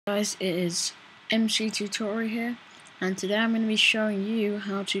Guys, it is MC Tutorial here, and today I'm going to be showing you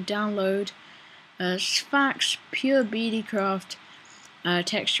how to download a Sphax pure BDcraft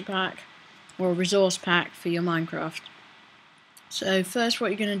texture pack or resource pack for your Minecraft. So first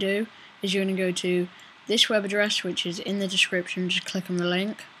what you're going to do is you're going to go to this web address, which is in the description. Just click on the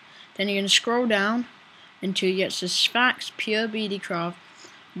link. Then you're going to scroll down until you get to Sphax pure BDcraft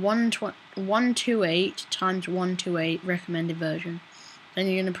 128 times 128 recommended version. Then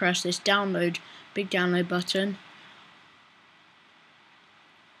you're going to press this big download button,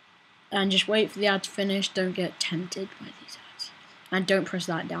 and just wait for the ad to finish. Don't get tempted by these ads, and don't press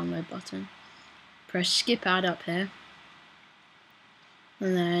that download button. Press skip ad up here,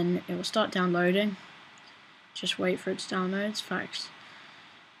 and then it will start downloading. Just wait for it to download. Sphax.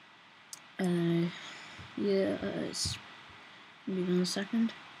 It's gonna be in a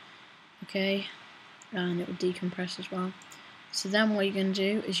second. Okay, and it will decompress as well. So then what you're going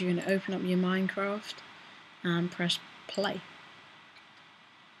to do is you're going to open up your Minecraft and press play.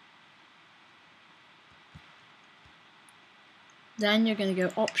 Then you're going to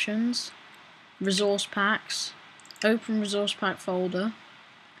go options, resource packs, open resource pack folder.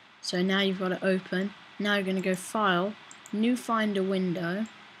 So now you've got it open. Now you're going to go file, new finder window,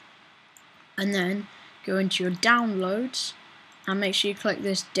 and then go into your downloads and make sure you click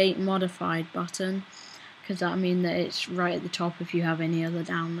this date modified button, because that'll mean that it's right at the top if you have any other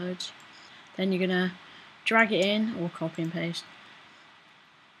downloads. Then you're going to drag it in or copy and paste,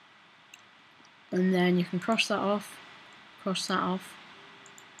 and then you can cross that off,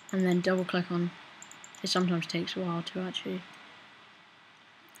 and then double click on it. Sometimes takes a while to actually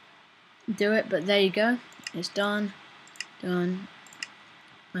do it, but there you go, it's done. Now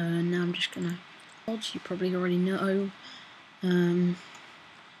I'm just gonna, you probably already know,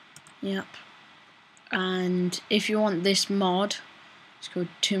 yep. And if you want this mod, it's called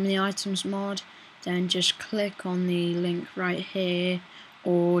Too Many Items mod, then just click on the link right here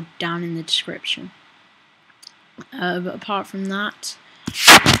or down in the description. But apart from that,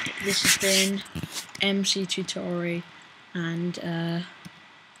 this has been MC Tutorial, and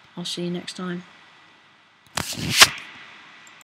I'll see you next time.